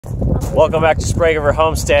Welcome back to Spragueover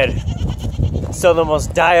Homestead. So the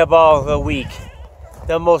most diabolical week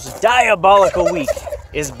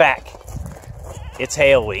is back. It's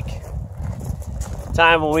Hayll week.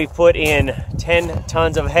 Time when we put in 10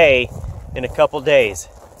 tons of hay in a couple days.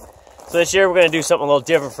 So this year we're going to do something a little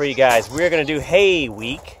different for you guys. We're going to do hay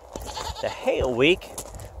week, the Hayll week.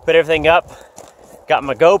 Put everything up. Got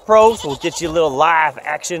my GoPros. We'll get you a little live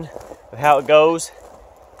action of how it goes.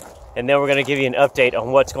 And then we're going to give you an update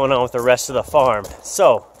on what's going on with the rest of the farm.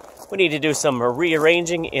 So we need to do some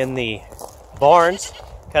rearranging in the barns,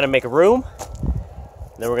 kind of make a room.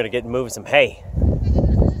 And then we're going to get moving some hay.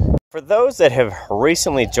 For those that have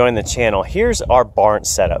recently joined the channel, here's our barn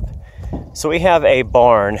setup. So we have a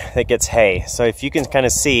barn that gets hay. So if you can kind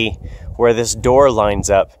of see where this door lines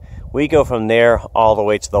up, we go from there all the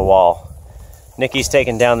way to the wall. Nikki's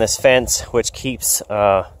taken down this fence, which keeps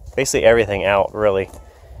basically everything out, really.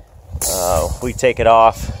 We take it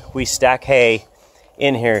off, we stack hay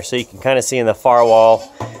in here, so you can kind of see in the far wall.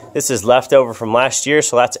 This is leftover from last year,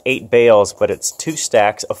 so that's 8 bales, but it's 2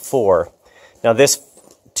 stacks of 4. Now this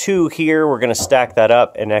 2 here, we're going to stack that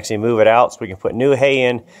up and actually move it out so we can put new hay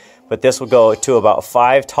in, but this will go to about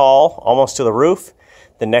 5 tall, almost to the roof.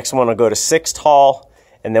 The next one will go to 6 tall,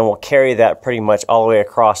 and then we'll carry that pretty much all the way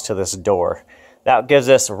across to this door. That gives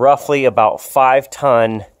us roughly about 5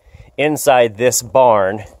 ton inside this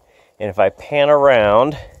barn. And if I pan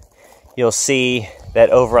around, you'll see that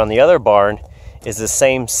over on the other barn is the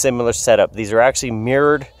same similar setup. These are actually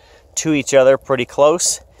mirrored to each other pretty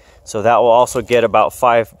close. So that will also get about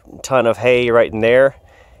 5 ton of hay right in there.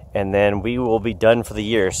 And then we will be done for the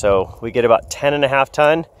year. So we get about 10.5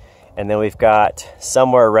 ton. And then we've got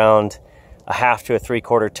somewhere around a 1/2 to a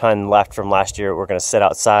 3/4 ton left from last year. We're going to sit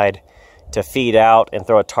outside to feed out and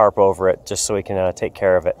throw a tarp over it just so we can take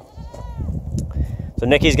care of it. So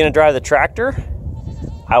Nikki's going to drive the tractor.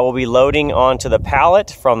 I will be loading onto the pallet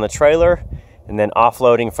from the trailer and then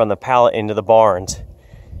offloading from the pallet into the barns.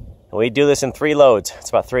 And we do this in 3 loads. It's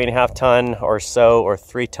about 3.5 ton or so, or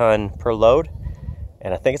 3 ton per load.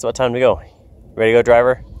 And I think it's about time to go. Ready to go,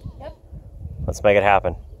 driver? Yep. Let's make it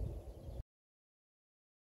happen.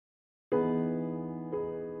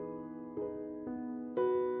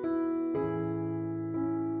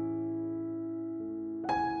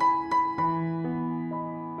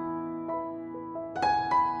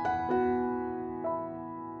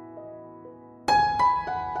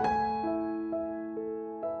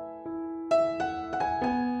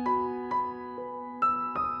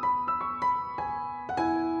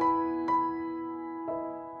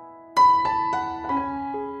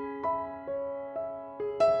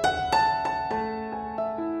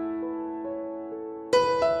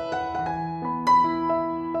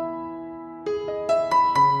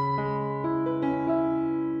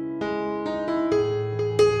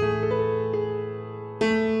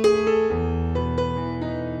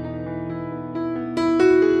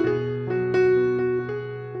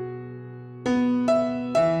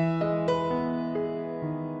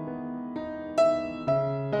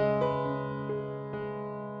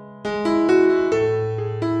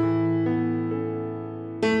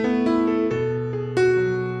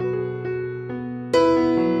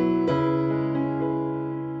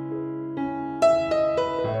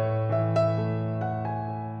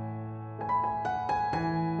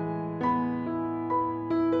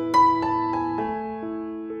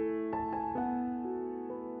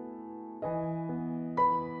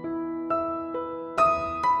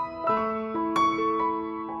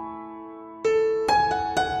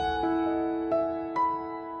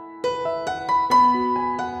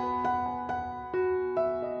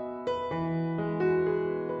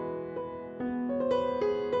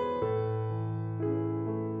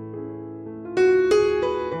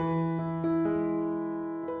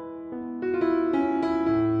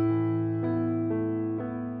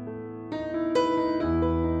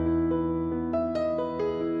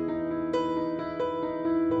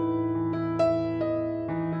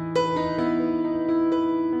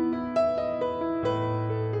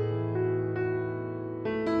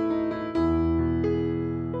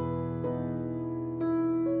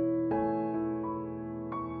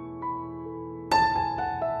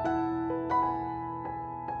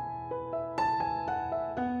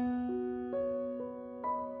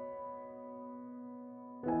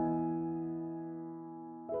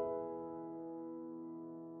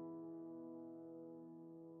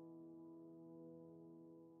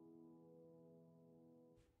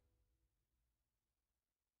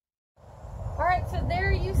 Alright, so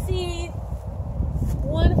there you see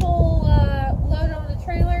one whole load on the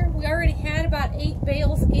trailer. We already had about 8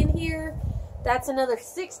 bales in here. That's another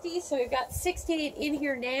 60, so we've got 68 in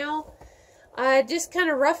here now. Just kind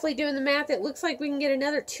of roughly doing the math, it looks like we can get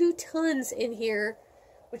another 2 tons in here,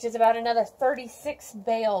 which is about another 36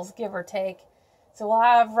 bales, give or take. So we'll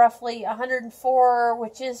have roughly 104,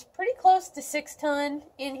 which is pretty close to 6 ton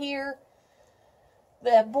in here.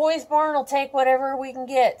 The boys' barn will take whatever we can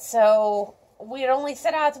get, so we had only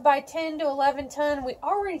set out to buy 10 to 11 ton. We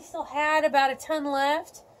already still had about a ton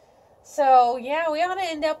left. So, yeah, we ought to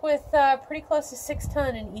end up with pretty close to 6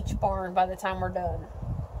 ton in each barn by the time we're done.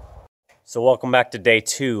 So welcome back to day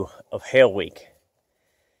 2 of Hayll week.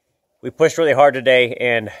 We pushed really hard today,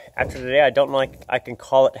 and after today, I don't know if I can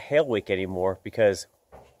call it Hayll week anymore because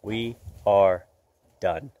we are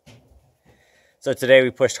done. So today we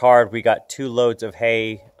pushed hard. We got 2 loads of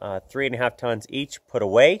hay, 3.5 tons each put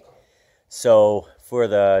away. So for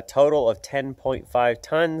the total of 10.5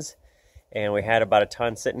 tons, and we had about a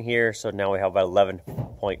ton sitting here, so now we have about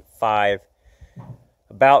 11.5.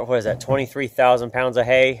 About, what is that, 23,000 pounds of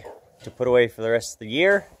hay to put away for the rest of the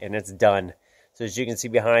year, and it's done. So as you can see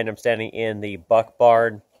behind, I'm standing in the buck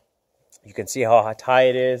barn. You can see how high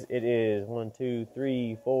it is. It is 1, 2,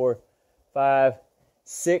 3, 4, 5,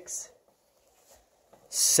 6,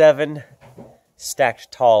 7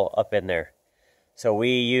 stacked tall up in there. So we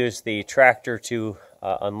use the tractor to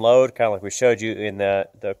unload, kind of like we showed you in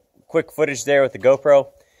the quick footage there with the GoPro.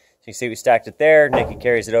 So you can see we stacked it there. Nikki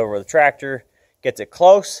carries it over with the tractor, gets it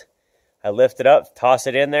close. I lift it up, toss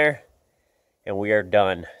it in there, and we are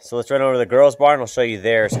done. So let's run over to the girls' barn. I'll show you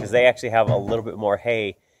theirs because they actually have a little bit more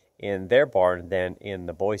hay in their barn than in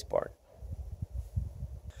the boys' barn.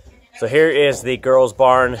 So here is the girls'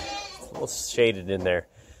 barn. It's a little shaded in there,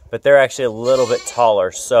 but they're actually a little bit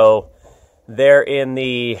taller. So they're in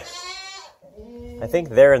the, I think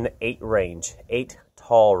they're in the 8 range, 8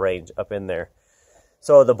 tall range up in there.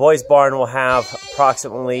 So the boys' barn will have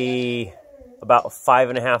approximately about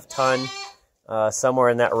 5.5 ton, somewhere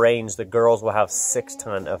in that range. The girls will have 6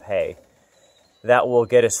 ton of hay. That will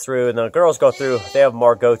get us through, and the girls go through, they have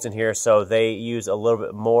more goats in here, so they use a little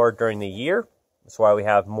bit more during the year. That's why we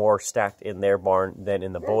have more stacked in their barn than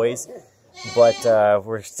in the boys. But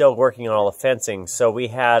we're still working on all the fencing. So we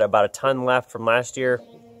had about a ton left from last year.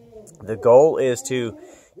 The goal is to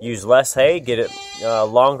use less hay, get it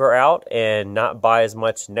longer out, and not buy as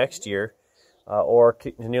much next year, or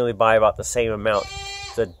nearly buy about the same amount.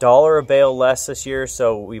 It's $1 a bale less this year,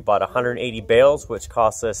 so we bought 180 bales, which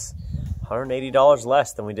cost us $180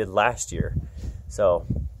 less than we did last year. So,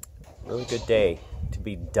 really good day to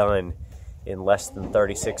be done in less than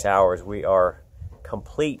 36 hours. We are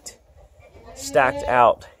complete, stacked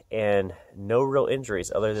out, and no real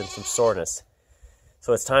injuries other than some soreness.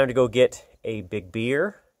 So it's time to go get a big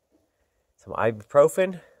beer, some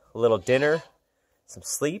ibuprofen, a little dinner, some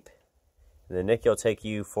sleep, and then Nikki will take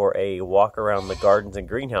you for a walk around the gardens and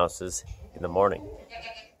greenhouses in the morning. All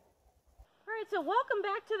right, so welcome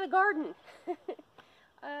back to the garden.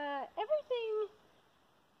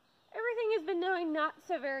 Everything has been doing not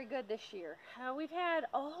so very good this year. We've had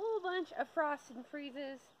a whole bunch of frosts and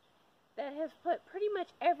freezes that have put pretty much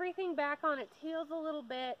everything back on its heels a little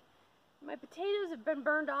bit. My potatoes have been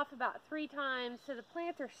burned off about 3 times, so the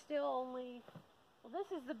plants are still only, well,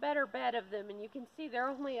 this is the better bed of them, and you can see they're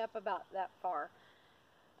only up about that far.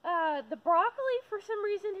 The broccoli, for some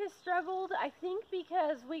reason, has struggled, I think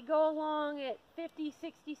because we go along at 50,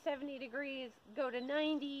 60, 70 degrees, go to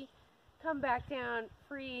 90, come back down,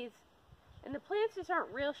 freeze, and the plants just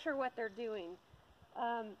aren't real sure what they're doing.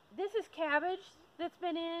 This is cabbage that's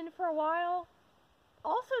been in for a while,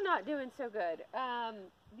 also not doing so good.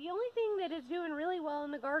 The only thing that is doing really well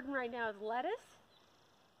in the garden right now is lettuce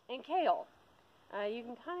and kale. You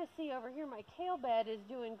can kind of see over here my kale bed is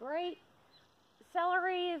doing great.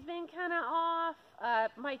 Celery has been kind of off.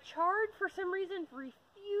 My chard, for some reason,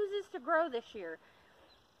 refuses to grow this year.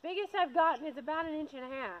 Biggest I've gotten is about 1.5 inches.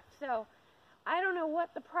 So I don't know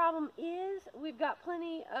what the problem is. We've got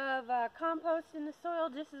plenty of compost in the soil,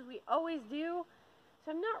 just as we always do. So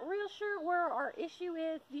I'm not real sure where our issue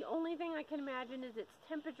is. The only thing I can imagine is its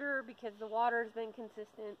temperature, because the water's been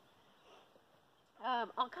consistent.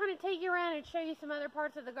 I'll kind of take you around and show you some other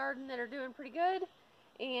parts of the garden that are doing pretty good.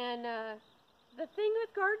 And the thing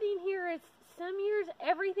with gardening here is some years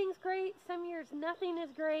everything's great, some years nothing is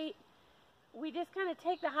great. We just kind of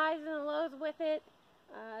take the highs and the lows with it.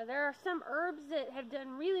 There are some herbs that have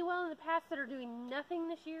done really well in the past that are doing nothing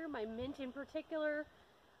this year. My mint in particular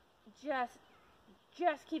just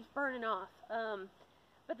keeps burning off.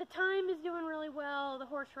 But the thyme is doing really well, the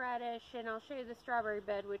horseradish, and I'll show you the strawberry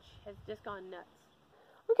bed, which has just gone nuts.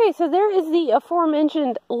 Okay, so there is the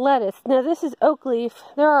aforementioned lettuce. Now this is oak leaf.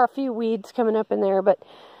 There are a few weeds coming up in there, but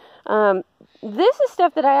This is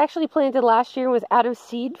stuff that I actually planted last year and was out of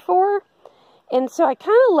seed for. And so I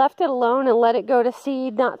kind of left it alone and let it go to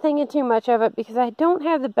seed, not thinking too much of it because I don't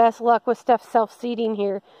have the best luck with stuff self-seeding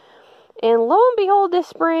here. And lo and behold, this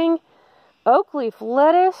spring, oak leaf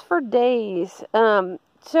lettuce for days.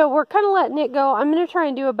 So we're kind of letting it go. I'm going to try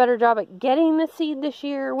and do a better job at getting the seed this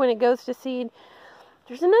year when it goes to seed.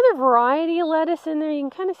 There's another variety of lettuce in there. You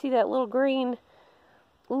can kind of see that little green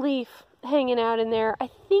leaf hanging out in there. I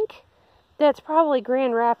think that's probably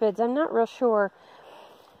Grand Rapids. I'm not real sure.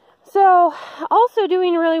 So, also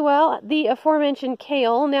doing really well, the aforementioned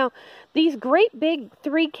kale. Now, these great big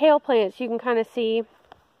 3 kale plants you can kind of see.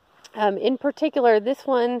 In particular, this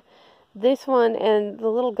one, and the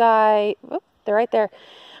little guy, whoop, they're right there.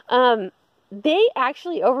 They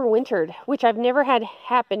actually overwintered, which I've never had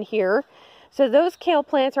happen here. So those kale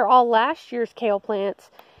plants are all last year's kale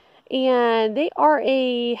plants. And they are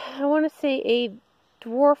I want to say a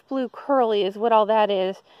dwarf blue curly is what all that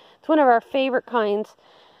is. It's one of our favorite kinds.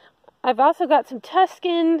 I've also got some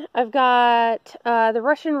Tuscan. I've got the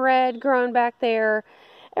Russian red growing back there.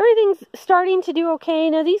 Everything's starting to do okay.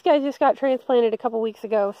 Now, these guys just got transplanted a couple weeks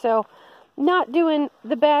ago, so not doing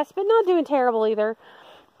the best, but not doing terrible either.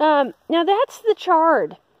 Now, that's the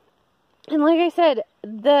chard. And like I said,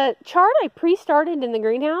 the chard I pre-started in the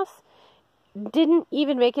greenhouse didn't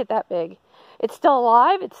even make it that big. It's still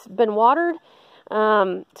alive. It's been watered.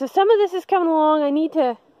 So some of this is coming along. I need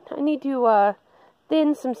to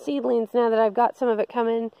thin some seedlings now that I've got some of it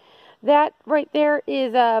coming. That right there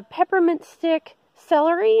is a peppermint stick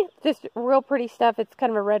celery. Just real pretty stuff. It's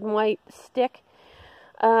kind of a red and white stick.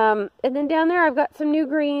 And then down there I've got some new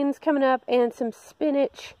greens coming up and some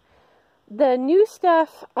spinach. The new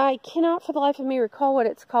stuff, I cannot for the life of me recall what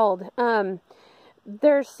it's called.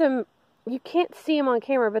 There's some, you can't see them on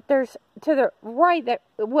camera, but there's to the right that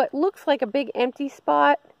what looks like a big empty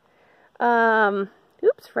spot.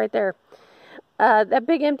 Oops, right there. That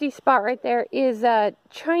big empty spot right there is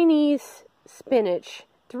Chinese spinach.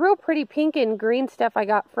 It's real pretty pink and green stuff I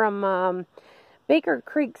got from Baker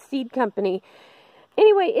Creek Seed Company.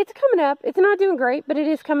 Anyway, it's coming up. It's not doing great, but it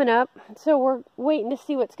is coming up. So we're waiting to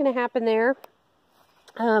see what's going to happen there.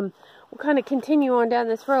 We'll kind of continue on down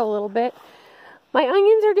this row a little bit. My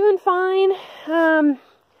onions are doing fine.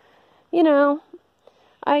 You know,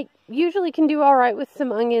 I usually can do all right with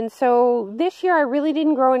some onions. So this year I really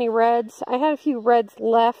didn't grow any reds. I had a few reds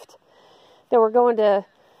left that were going to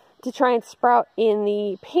try and sprout in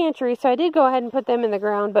the pantry. So I did go ahead and put them in the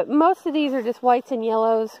ground. But most of these are just whites and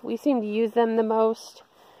yellows. We seem to use them the most.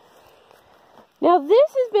 Now this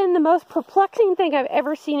has been the most perplexing thing I've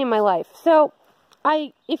ever seen in my life. So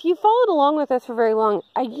if you followed along with us for very long,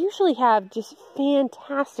 I usually have just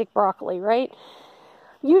fantastic broccoli, right?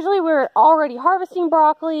 Usually we're already harvesting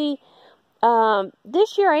broccoli.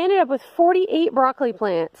 This year I ended up with 48 broccoli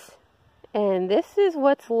plants. And this is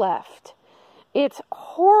what's left. It's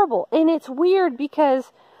horrible. And it's weird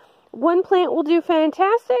because one plant will do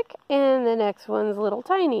fantastic and the next one's little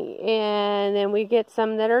tiny. And then we get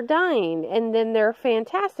some that are dying and then they're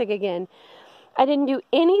fantastic again. I didn't do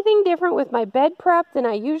anything different with my bed prep than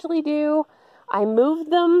I usually do. I moved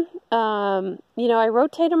them. You know, I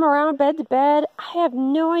rotate them around bed to bed. I have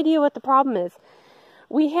no idea what the problem is.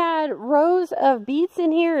 We had rows of beets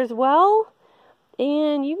in here as well.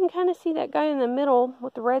 And you can kind of see that guy in the middle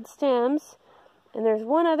with the red stems. And there's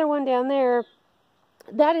one other one down there.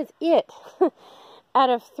 That is it. Out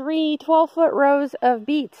of 3 12-foot rows of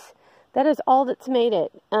beets. That is all that's made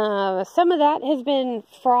it. Some of that has been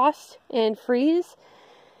frost and freeze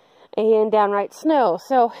and downright snow.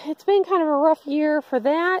 So it's been kind of a rough year for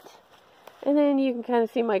that. And then you can kind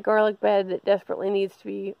of see my garlic bed that desperately needs to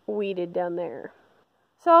be weeded down there.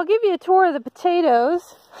 So I'll give you a tour of the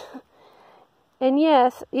potatoes. And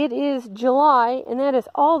yes, it is July, and that is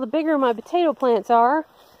all the bigger my potato plants are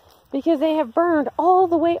because they have burned all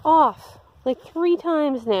the way off, like 3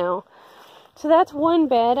 times now. So that's one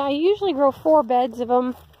bed. I usually grow 4 beds of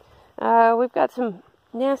them. We've got some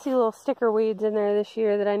nasty little sticker weeds in there this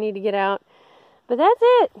year that I need to get out. But that's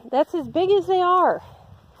it. That's as big as they are.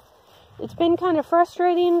 It's been kind of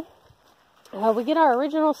frustrating. We get our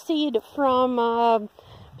original seed from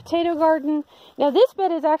Potato Garden. Now this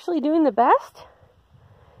bed is actually doing the best,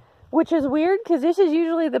 which is weird because this is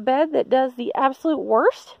usually the bed that does the absolute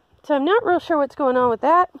worst. So I'm not real sure what's going on with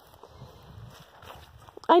that.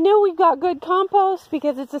 I know we've got good compost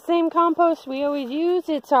because it's the same compost we always use.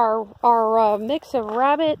 It's our mix of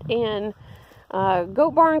rabbit and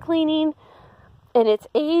goat barn cleaning. And it's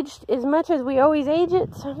aged as much as we always age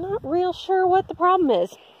it. So I'm not real sure what the problem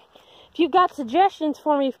is. If you've got suggestions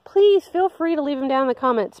for me, please feel free to leave them down in the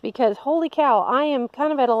comments, because holy cow, I am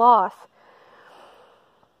kind of at a loss.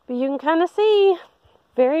 But you can kind of see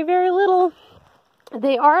very, very little.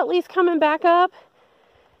 They are at least coming back up.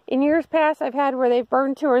 In years past, I've had where they've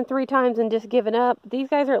burned 2 or 3 times and just given up. These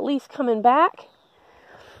guys are at least coming back.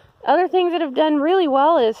 Other things that have done really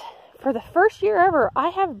well is, for the first year ever, I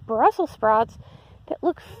have Brussels sprouts that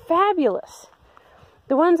look fabulous.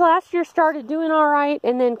 The ones last year started doing all right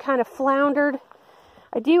and then kind of floundered.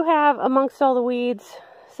 I do have, amongst all the weeds,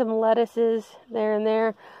 some lettuces there and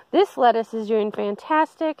there. This lettuce is doing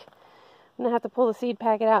fantastic. I'm going to have to pull the seed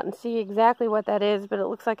packet out and see exactly what that is, but it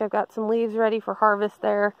looks like I've got some leaves ready for harvest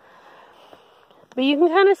there. But you can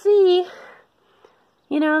kind of see,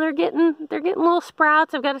 you know, they're getting little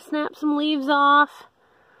sprouts. I've got to snap some leaves off.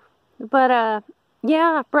 But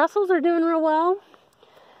yeah, Brussels are doing real well.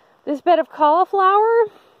 This bed of cauliflower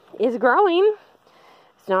is growing.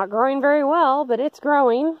 It's not growing very well, but it's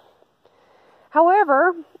growing.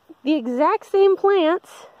 However, the exact same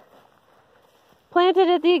plants, planted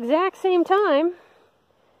at the exact same time,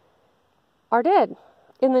 are dead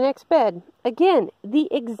in the next bed. Again, the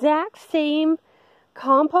exact same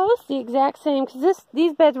compost, the exact same, because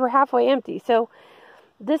these beds were halfway empty. So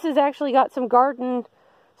this has actually got some garden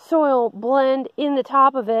soil blend in the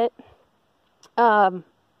top of it.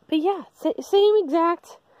 But yeah, same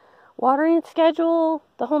exact watering schedule,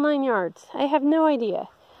 the whole 9 yards. I have no idea.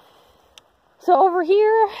 So over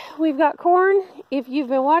here, we've got corn. If you've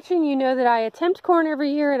been watching, you know that I attempt corn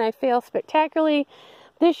every year and I fail spectacularly.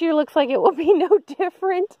 This year looks like it will be no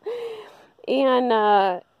different. And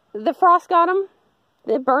the frost got them.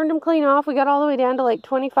 It burned them clean off. We got all the way down to like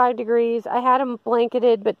 25 degrees. I had them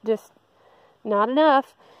blanketed, but just not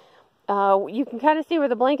enough. You can kind of see where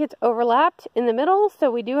the blankets overlapped in the middle.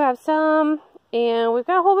 So we do have some. And we've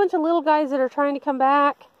got a whole bunch of little guys that are trying to come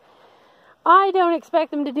back. I don't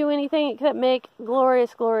expect them to do anything except make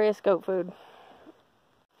glorious, glorious goat food.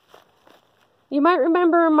 You might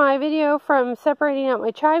remember my video from separating out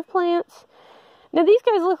my chive plants. Now these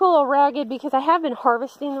guys look a little ragged because I have been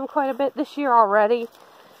harvesting them quite a bit this year already.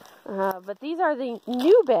 But these are the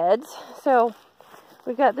new beds. So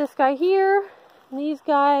we've got this guy here, and these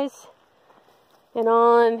guys, and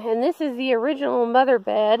on. And this is the original mother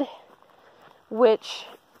bed, which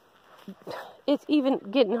it's even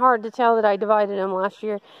getting hard to tell that I divided them last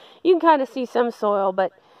year. You can kind of see some soil,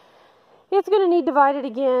 but it's going to need divided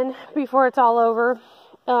again before it's all over.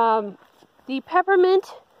 The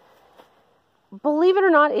peppermint, believe it or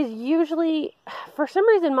not, is usually, for some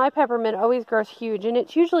reason, my peppermint always grows huge, and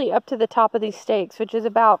it's usually up to the top of these stakes, which is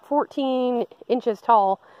about 14 inches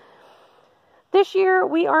tall. This year,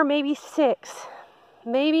 we are maybe 6,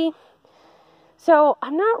 maybe. So,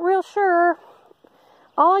 I'm not real sure.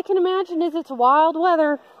 All I can imagine is it's wild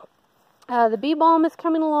weather. The bee balm is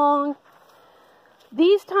coming along.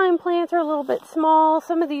 These thyme plants are a little bit small.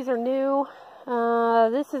 Some of these are new.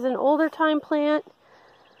 This is an older thyme plant.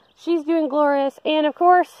 She's doing glorious. And of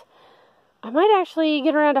course, I might actually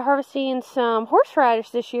get around to harvesting some horseradish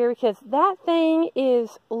this year because that thing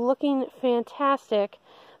is looking fantastic.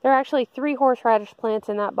 There are actually 3 horseradish plants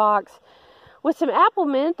in that box, with some apple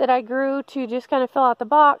mint that I grew to just kind of fill out the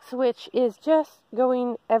box, which is just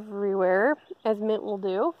going everywhere, as mint will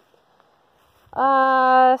do.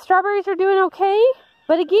 Strawberries are doing okay,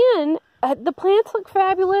 but again, the plants look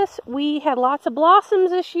fabulous. We had lots of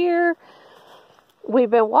blossoms this year. We've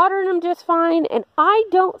been watering them just fine, and I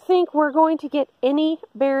don't think we're going to get any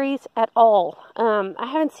berries at all. I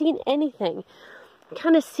haven't seen anything. I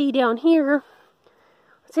kind of see down here.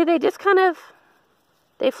 See, they just kind of,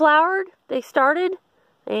 they flowered, they started,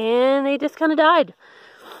 and they just kind of died.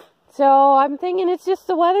 So I'm thinking it's just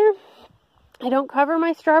the weather. I don't cover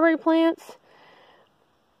my strawberry plants.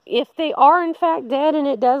 If they are in fact dead, and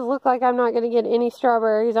it does look like I'm not going to get any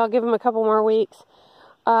strawberries, I'll give them a couple more weeks.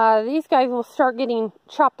 These guys will start getting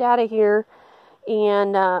chopped out of here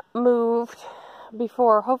and moved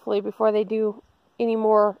hopefully before they do any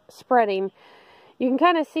more spreading. You can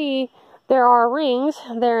kind of see there are rings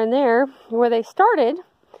there and there where they started,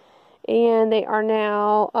 and they are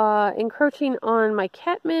now encroaching on my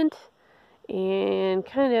catmint and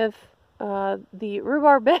kind of the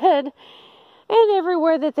rhubarb bed and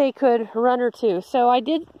everywhere that they could run or to. So I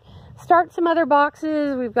did start some other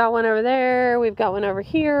boxes. We've got one over there. We've got one over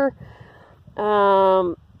here. There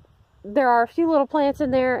are a few little plants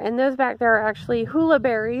in there, and those back there are actually hula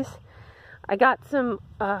berries. I got some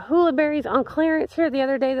hula berries on clearance here the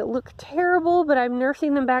other day that look terrible, but I'm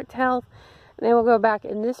nursing them back to health. And they will go back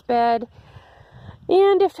in this bed.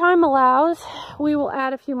 And if time allows, we will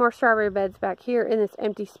add a few more strawberry beds back here in this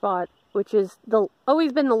empty spot. which is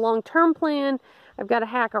always been the long-term plan. I've got to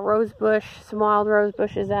hack a rose bush, some wild rose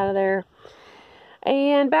bushes out of there.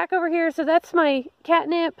 And back over here, so that's my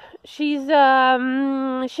catnip. She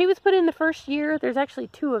was put in the first year. There's actually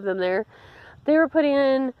 2 of them there. They were put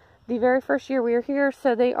in the very first year we were here,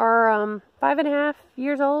 so they are 5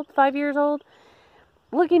 years old.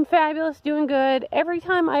 Looking fabulous, doing good. Every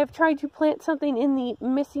time I have tried to plant something in the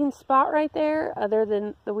missing spot right there, other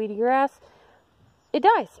than the weedy grass, it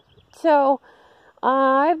dies. So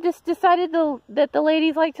I've just decided that the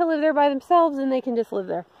ladies like to live there by themselves, and they can just live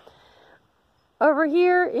there. Over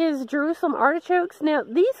here is Jerusalem artichokes. Now,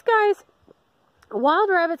 these guys, wild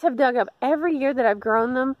rabbits have dug up every year that I've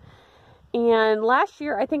grown them. And last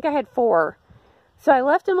year, I think I had 4. So I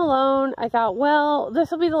left them alone. I thought, well, this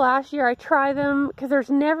will be the last year I try them, because there's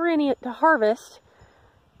never any to harvest,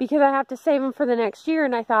 because I have to save them for the next year.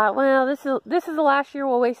 And I thought, well, this is the last year.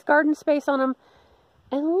 We'll waste garden space on them.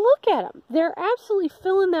 And look at them. They're absolutely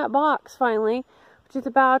filling that box finally, which is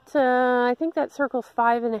about, I think that circle's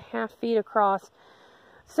 5.5 feet across.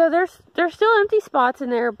 So there's still empty spots in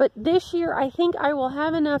there, but this year I think I will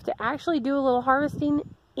have enough to actually do a little harvesting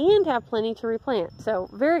and have plenty to replant. So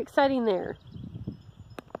very exciting there.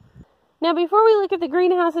 Now, before we look at the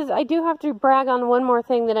greenhouses, I do have to brag on one more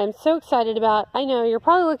thing that I'm so excited about. I know you're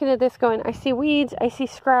probably looking at this going, I see weeds, I see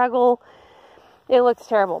scraggle. It looks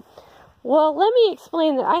terrible. Well, let me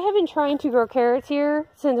explain that I have been trying to grow carrots here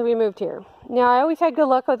since we moved here. Now, I always had good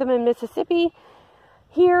luck with them in Mississippi.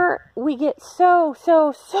 Here, we get so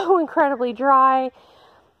incredibly dry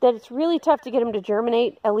that it's really tough to get them to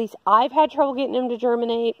germinate. At least I've had trouble getting them to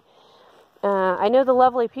germinate. I know the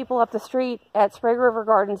lovely people up the street at Sprague River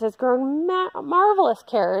Gardens has grown marvelous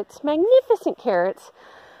carrots, magnificent carrots.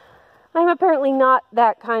 I'm apparently not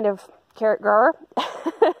that kind of carrot grower.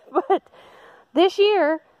 But this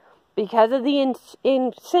year, because of the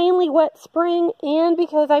insanely wet spring, and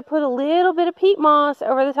because I put a little bit of peat moss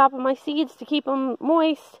over the top of my seeds to keep them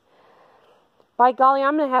moist, by golly,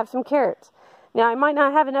 I'm going to have some carrots. Now, I might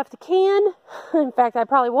not have enough to can. In fact, I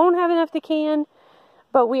probably won't have enough to can.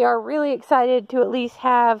 But we are really excited to at least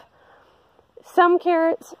have some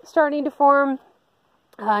carrots starting to form.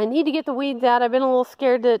 I need to get the weeds out. I've been a little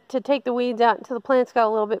scared to take the weeds out until the plants got a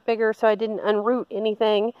little bit bigger, so I didn't unroot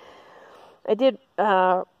anything. I did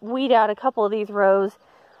weed out a couple of these rows.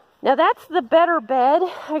 Now, that's the better bed.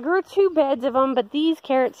 I grew 2 beds of them, but these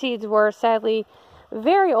carrot seeds were sadly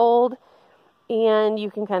very old. And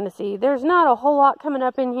you can kind of see there's not a whole lot coming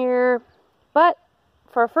up in here. But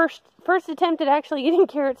for a first attempt at actually getting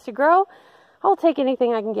carrots to grow, I'll take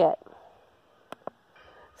anything I can get.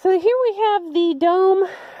 So here we have the dome,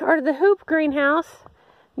 or the hoop greenhouse.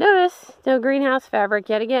 Notice, no greenhouse fabric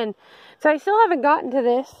yet again. So I still haven't gotten to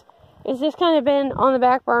this. It's just kind of been on the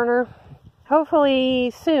back burner.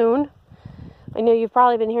 Hopefully soon. I know you've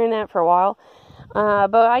probably been hearing that for a while.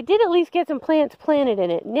 But I did at least get some plants planted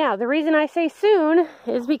in it. Now, the reason I say soon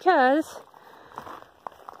is because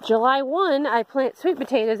July 1, I plant sweet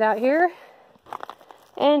potatoes out here.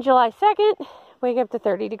 And July 2nd, wake up to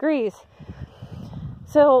 30 degrees.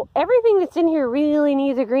 So everything that's in here really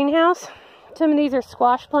needs a greenhouse. Some of these are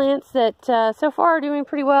squash plants that so far are doing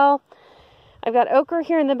pretty well. I've got okra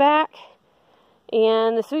here in the back.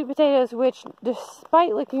 And the sweet potatoes, which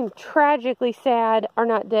despite looking tragically sad, are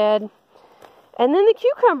not dead. And then the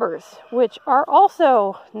cucumbers, which are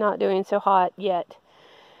also not doing so hot yet.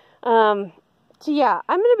 So yeah,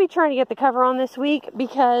 I'm going to be trying to get the cover on this week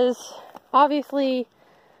because obviously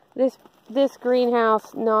this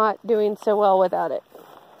greenhouse not doing so well without it.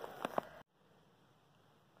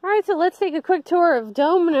 Alright, so let's take a quick tour of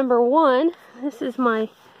dome number 1. This is my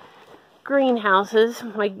greenhouses,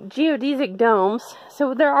 my geodesic domes.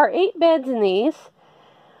 So there are 8 beds in these.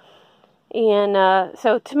 And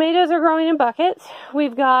so tomatoes are growing in buckets.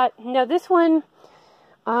 We've got, now this one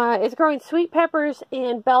is growing sweet peppers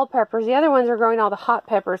and bell peppers. The other ones are growing all the hot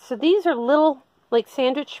peppers. So these are little, like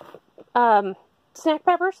sandwich snack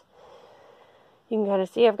peppers. You can kind of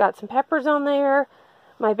see I've got some peppers on there.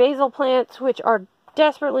 My basil plants, which are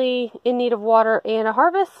desperately in need of water and a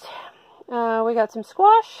harvest. We got some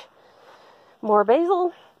squash, more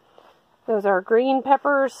basil. Those are green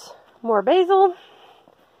peppers, more basil.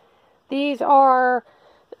 These are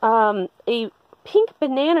a pink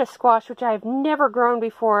banana squash, which I've never grown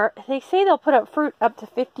before. They say they'll put up fruit up to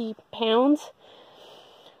 50 pounds,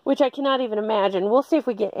 which I cannot even imagine. We'll see if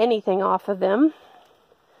we get anything off of them.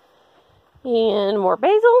 And more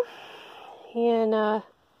basil, and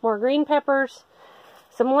more green peppers,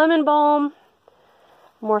 some lemon balm,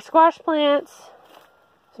 more squash plants,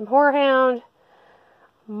 some horehound,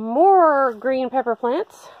 more green pepper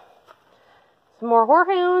plants, some more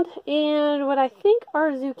horehound, and what I think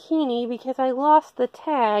are zucchini because I lost the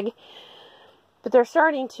tag. But they're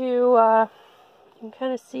starting to, you can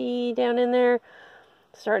kind of see down in there,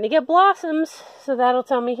 starting to get blossoms. So that'll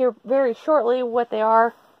tell me here very shortly what they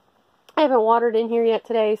are. I haven't watered in here yet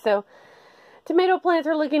today, so tomato plants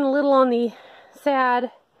are looking a little on the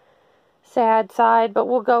sad side, but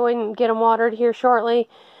we'll go and get them watered here shortly.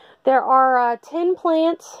 There are 10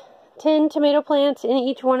 tomato plants in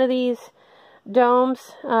each one of these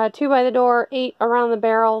domes, 2 by the door, 8 around the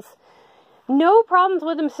barrels. No problems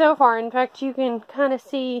with them so far. In fact, you can kind of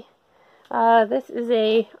see, this is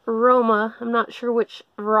a Roma. I'm not sure which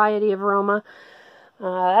variety of Roma.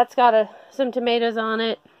 That's got some tomatoes on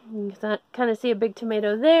it. You can kind of see a big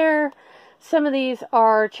tomato there. Some of these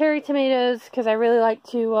are cherry tomatoes because I really like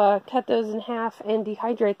to cut those in half and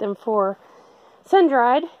dehydrate them for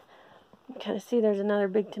sun-dried. You can kind of see there's another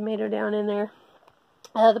big tomato down in there.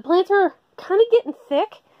 The plants are kind of getting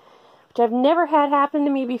thick, which I've never had happen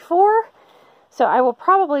to me before. So I will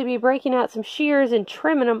probably be breaking out some shears and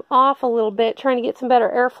trimming them off a little bit, trying to get some better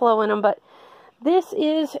airflow in them. But this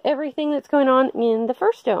is everything that's going on in the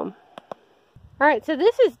first dome. Alright, so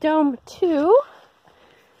this is dome 2.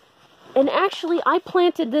 And actually, I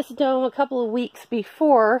planted this dome a couple of weeks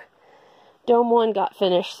before dome 1 got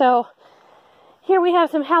finished. So here we have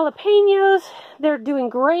some jalapenos. They're doing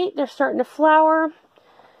great. They're starting to flower.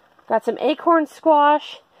 Got some acorn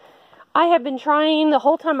squash. I have been trying the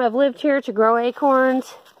whole time I've lived here to grow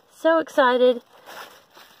acorns. So excited.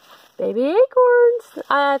 Baby acorns.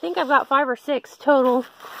 I think I've got 5 or 6 total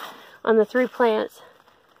on the 3 plants.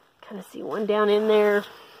 Kind of see one down in there.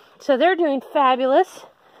 So they're doing fabulous.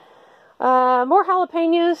 More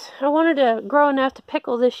jalapenos. I wanted to grow enough to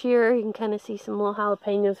pickle this year. You can kind of see some little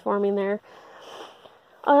jalapenos forming there.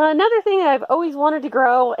 Another thing that I've always wanted to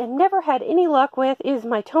grow and never had any luck with is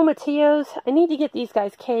my tomatillos. I need to get these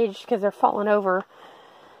guys caged because they're falling over.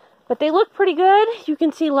 But they look pretty good. You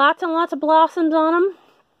can see lots and lots of blossoms on them.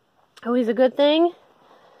 Always a good thing.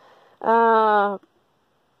 Probably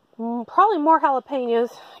more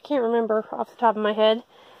jalapenos. I can't remember off the top of my head.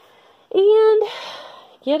 And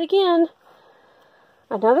yet again,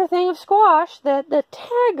 another thing of squash, that the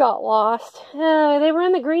tag got lost. They were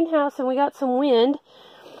in the greenhouse and we got some wind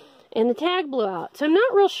and the tag blew out. So I'm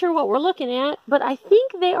not real sure what we're looking at, but I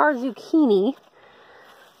think they are zucchini.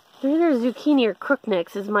 Either zucchini or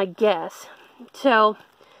crooknecks is my guess. So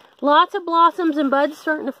lots of blossoms and buds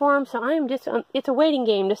starting to form, so I am just, it's a waiting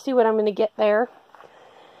game to see what I'm going to get there.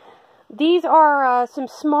 These are some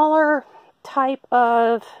smaller type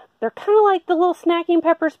of, they're kind of like the little snacking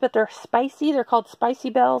peppers, but they're spicy. They're called spicy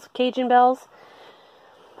bells, Cajun bells.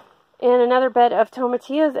 And another bed of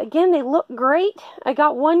tomatillos. Again, they look great. I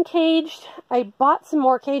got one caged. I bought some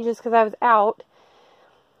more cages because I was out.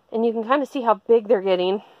 And you can kind of see how big they're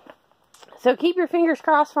getting. So keep your fingers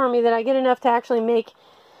crossed for me that I get enough to actually make.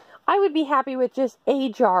 I would be happy with just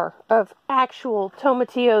a jar of actual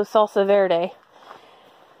tomatillo salsa verde.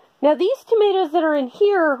 Now these tomatoes that are in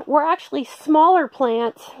here were actually smaller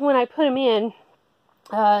plants when I put them in.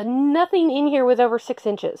 Nothing in here was over 6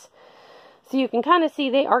 inches. So you can kind of see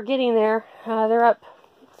they are getting there. They're up,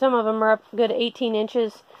 some of them are up a good 18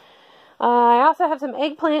 inches. I also have some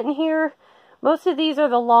eggplant in here. Most of these are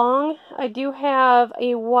the long. I do have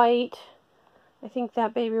a white. I think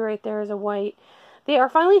that baby right there is a white. They are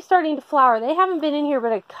finally starting to flower. They haven't been in here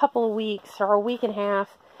but a couple of weeks or a week and a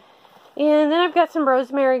half. And then I've got some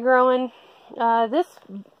rosemary growing. This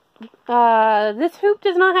hoop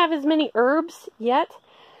does not have as many herbs yet.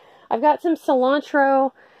 I've got some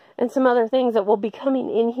cilantro and some other things that will be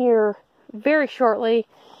coming in here very shortly.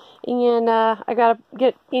 And I got to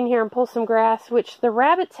get in here and pull some grass, which the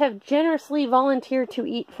rabbits have generously volunteered to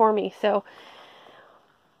eat for me. So,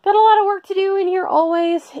 got a lot of work to do in here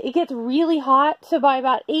always. It gets really hot, so by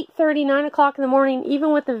about 8:30, 9 o'clock in the morning,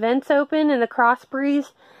 even with the vents open and the cross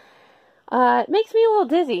breeze, it makes me a little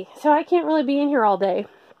dizzy, so I can't really be in here all day.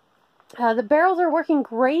 The barrels are working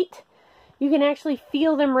great. You can actually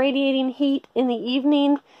feel them radiating heat in the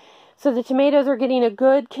evening. So the tomatoes are getting a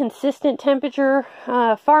good, consistent temperature,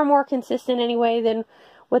 far more consistent anyway than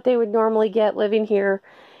what they would normally get living here.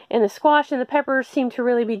 And the squash and the peppers seem to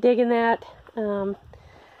really be digging that.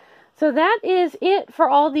 So that is it for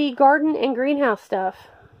all the garden and greenhouse stuff.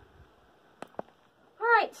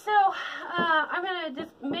 Alright, so I'm going to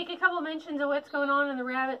just make a couple mentions of what's going on in the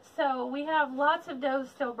rabbits. So we have lots of does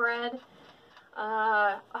still bred.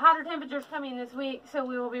 Hotter temperatures coming this week, so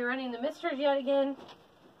we will be running the misters yet again.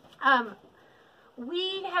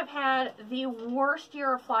 We have had the worst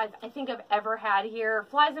year of flies I think I've ever had here.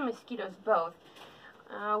 Flies and mosquitoes both.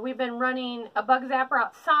 We've been running a bug zapper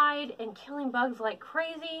outside and killing bugs like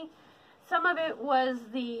crazy. Some of it was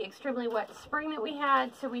the extremely wet spring that we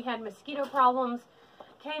had, so we had mosquito problems.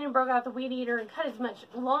 Kanan broke out the weed eater and cut as much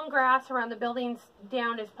long grass around the buildings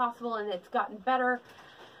down as possible, and it's gotten better.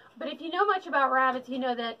 But if you know much about rabbits, you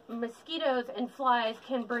know that mosquitoes and flies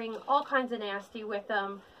can bring all kinds of nasty with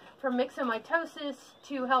them, from myxomatosis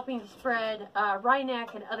to helping spread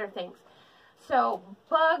rhineck and other things. So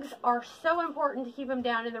bugs are so important to keep them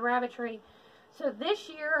down in the rabbitry. So this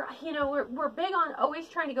year, you know, we're big on always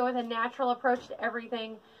trying to go with a natural approach to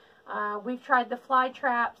everything. We've tried the fly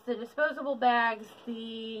traps, the disposable bags,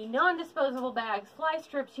 the non-disposable bags, fly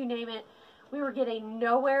strips, you name it. We were getting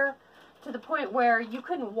nowhere, to the point where you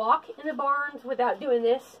couldn't walk in the barns without doing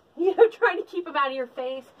this, you know, trying to keep them out of your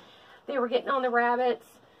face. They were getting on the rabbits.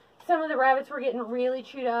 Some of the rabbits were getting really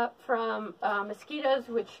chewed up from mosquitoes,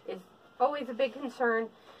 which is always a big concern.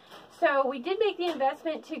 So we did make the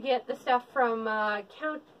investment to get the stuff from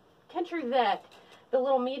Country Vet, the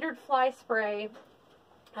little metered fly spray.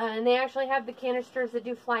 And they actually have the canisters that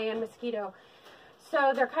do fly and mosquito.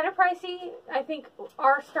 So they're kind of pricey. I think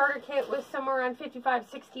our starter kit was somewhere around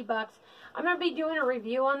 $55–60. I'm going to be doing a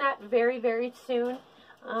review on that very, very soon.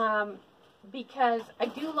 Because I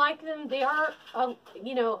do like them. They are,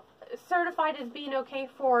 you know, certified as being okay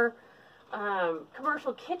for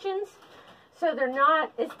commercial kitchens. So they're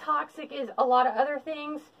not as toxic as a lot of other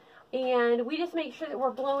things. And we just make sure that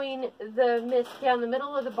we're blowing the mist down the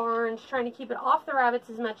middle of the barns, trying to keep it off the rabbits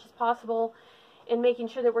as much as possible, and making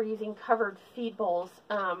sure that we're using covered feed bowls.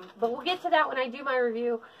 But we'll get to that when I do my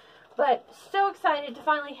review. But so excited to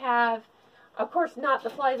finally have, of course,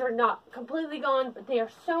 the flies are not completely gone, but they are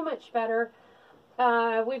so much better.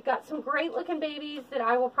 We've got some great looking babies that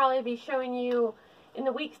I will probably be showing you in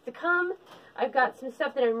the weeks to come. I've got some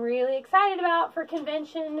stuff that I'm really excited about for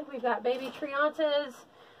convention. We've got baby Triantas.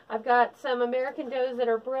 I've got some American does that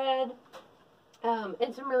are bred,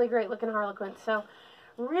 and some really great looking Harlequins. So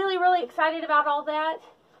really, really excited about all that.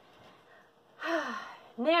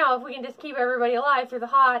 Now, if we can just keep everybody alive through the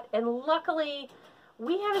hot, and luckily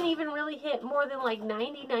we haven't even really hit more than like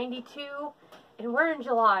 90, 92, and we're in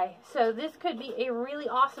July. So this could be a really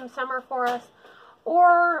awesome summer for us,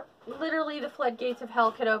 or literally the floodgates of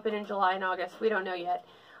hell could open in July and August. We don't know yet.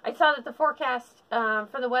 I saw that the forecast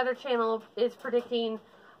for the Weather Channel is predicting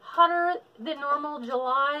hotter than normal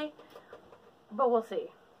July, but we'll see.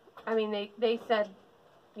 I mean, they said,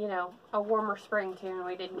 you know, a warmer spring too, and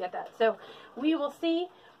we didn't get that. So we will see,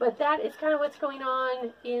 but that is kind of what's going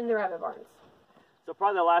on in the rabbit barns. So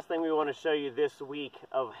probably the last thing we want to show you this week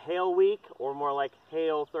of Hayll Week, or more like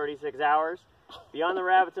Hayll 36 hours, beyond the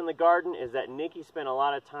rabbits in the garden, is that Nikki spent a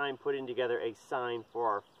lot of time putting together a sign for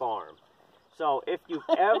our farm. So if you've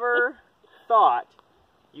ever thought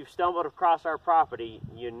you've stumbled across our property,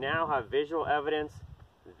 you now have visual evidence.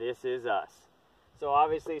 This is us. So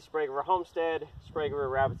obviously Sprague Homestead, Sprague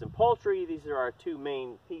Rabbits and Poultry, these are our two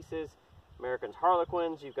main pieces. American's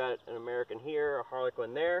Harlequins, you've got an American here, a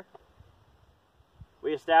Harlequin there.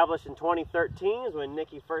 We established in 2013 is when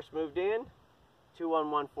Nikki first moved in.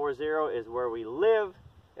 21140 is where we live.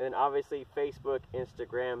 And then obviously Facebook,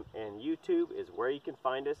 Instagram, and YouTube is where you can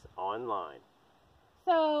find us online.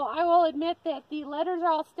 So I will admit that the letters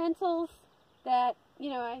are all stencils that, you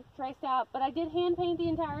know, I traced out, but I did hand paint the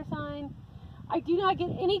entire sign. I do not get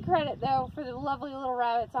any credit though for the lovely little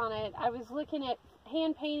rabbits on it. I was looking at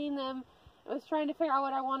hand painting them. I was trying to figure out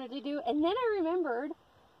what I wanted to do, and then I remembered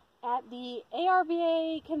at the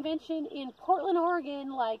ARBA convention in Portland,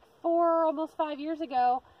 Oregon, like almost 5 years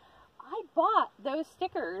ago, I bought those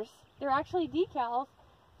stickers. They're actually decals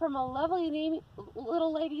from a lovely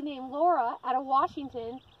little lady named Laura out of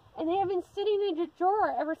Washington, and they have been sitting in a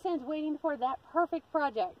drawer ever since, waiting for that perfect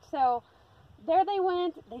project. So there they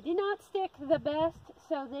went. They did not stick the best,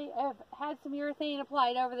 so they have had some urethane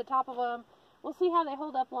applied over the top of them. We'll see how they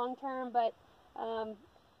hold up long term, but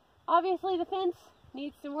obviously the fence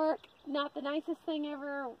needs some work. Not the nicest thing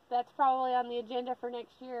ever. That's probably on the agenda for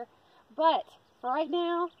next year, but for right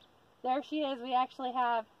now, there she is. We actually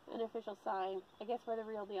have an official sign. I guess we're the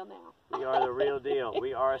real deal now. We are the real deal.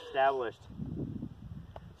 We are established.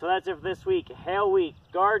 So that's it for this week. Hayll Week,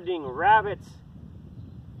 gardening, rabbits,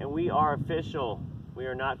 and we are official. We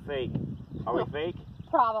are not fake. Are we fake?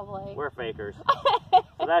 Probably. We're fakers.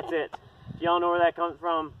 So that's it. If y'all know where that comes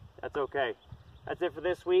from, that's okay. That's it for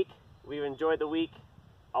this week. We've enjoyed the week.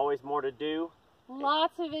 Always more to do.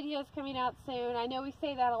 Lots of videos coming out soon. I know we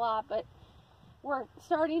say that a lot, but we're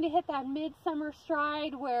starting to hit that midsummer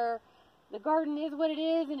stride where the garden is what it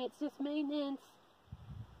is and it's just maintenance.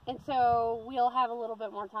 And so we'll have a little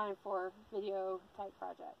bit more time for video type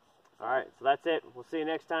projects. All right, so that's it. We'll see you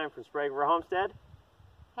next time from Sprague Homestead.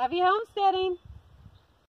 Happy homesteading!